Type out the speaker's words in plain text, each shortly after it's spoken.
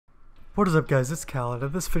What is up guys, it's Khaled.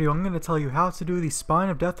 In this video I'm going to tell you how to do the Spine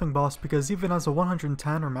of Deathwing boss, because even as a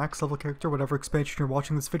 110 or max level character, whatever expansion you're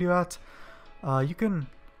watching this video at, you can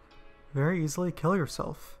very easily kill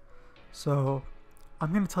yourself. So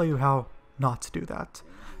I'm going to tell you how not to do that.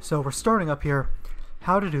 So we're starting up here.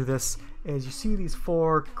 How to do this is you see these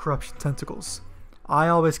 4 corruption tentacles. I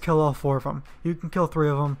always kill all 4 of them. You can kill 3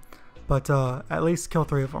 of them, but at least kill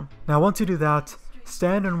 3 of them. Now once you do that,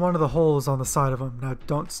 stand in one of the holes on the side of them. Now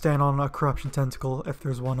don't stand on a corruption tentacle if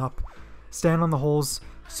there's one up. Stand on the holes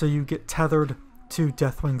so you get tethered to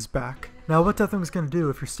Deathwing's back. Now what Deathwing's going to do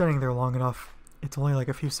if you're standing there long enough, it's only like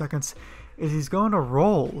a few seconds, is he's going to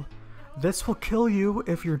roll. This will kill you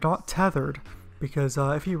if you're not tethered, because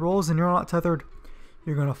if he rolls and you're not tethered,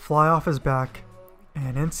 you're going to fly off his back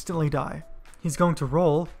and instantly die. He's going to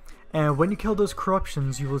roll, and when you kill those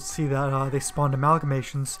corruptions, you will see that they spawned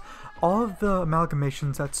amalgamations. All of the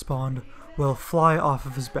amalgamations that spawned will fly off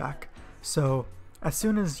of his back. So as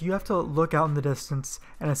soon as you have to look out in the distance,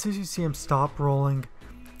 and as soon as you see him stop rolling,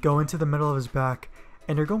 go into the middle of his back,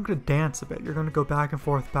 and you're going to dance a bit. You're going to go back and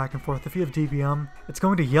forth, back and forth. If you have DBM, it's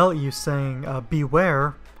going to yell at you saying,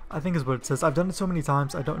 beware, I think is what it says. I've done it so many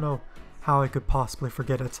times, I don't know how I could possibly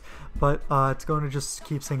forget it, but it's going to just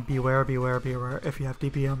keep saying beware, beware, beware if you have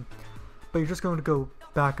DBM. But you're just going to go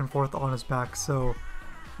back and forth on his back so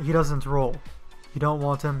he doesn't roll. You don't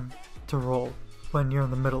want him to roll when you're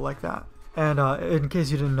in the middle like that. And in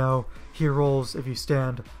case you didn't know, he rolls if you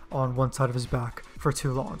stand on one side of his back for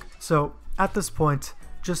too long. So at this point,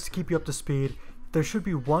 just to keep you up to speed, there should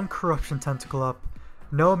be 1 corruption tentacle up,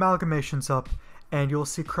 no amalgamations up, and you'll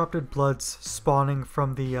see corrupted bloods spawning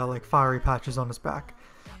from the like fiery patches on his back.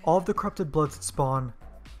 All of the corrupted bloods that spawn,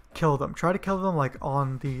 kill them. Try to kill them like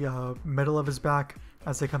on the middle of his back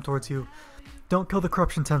as they come towards you. Don't kill the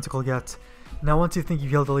corruption tentacle yet. Now once you think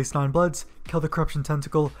you've killed at least 9 bloods, kill the corruption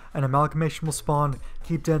tentacle, an amalgamation will spawn.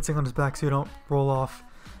 Keep dancing on his back so you don't roll off,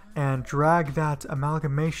 and drag that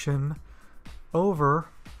amalgamation over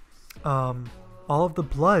all of the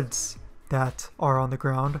bloods that are on the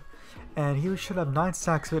ground, and he should have 9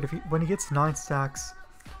 stacks of it. When he gets 9 stacks,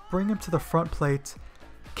 bring him to the front plate,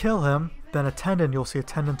 kill him, then a tendon, you'll see a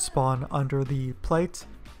tendon spawn under the plate.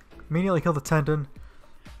 Immediately kill the tendon,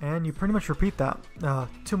 and you pretty much repeat that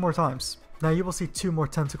 2 more times. Now you will see 2 more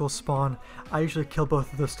tentacles spawn. I usually kill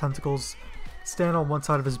both of those tentacles, stand on one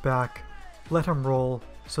side of his back, let him roll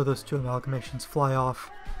so those 2 amalgamations fly off,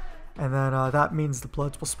 and then that means the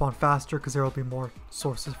bloods will spawn faster because there will be more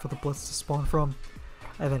sources for the bloods to spawn from,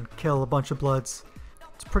 and then kill a bunch of bloods.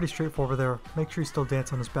 It's pretty straightforward there. Make sure you still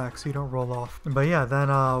dance on his back so you don't roll off. But yeah, then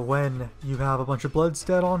when you have a bunch of bloods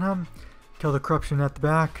dead on him, kill the corruption at the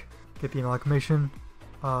back, get the amalgamation,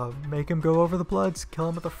 make him go over the bloods, kill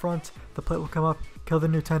him at the front, the plate will come up, kill the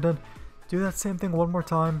new tendon. Do that same thing 1 more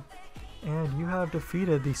time, and you have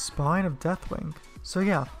defeated the Spine of Deathwing. So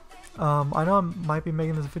yeah, I know I might be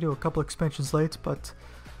making this video a couple expansions late, but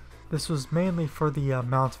this was mainly for the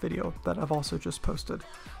mount video that I've also just posted.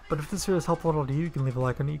 But if this video is helpful at all to you, you can leave a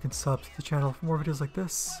like on it, you can sub to the channel for more videos like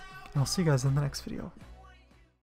this, and I'll see you guys in the next video.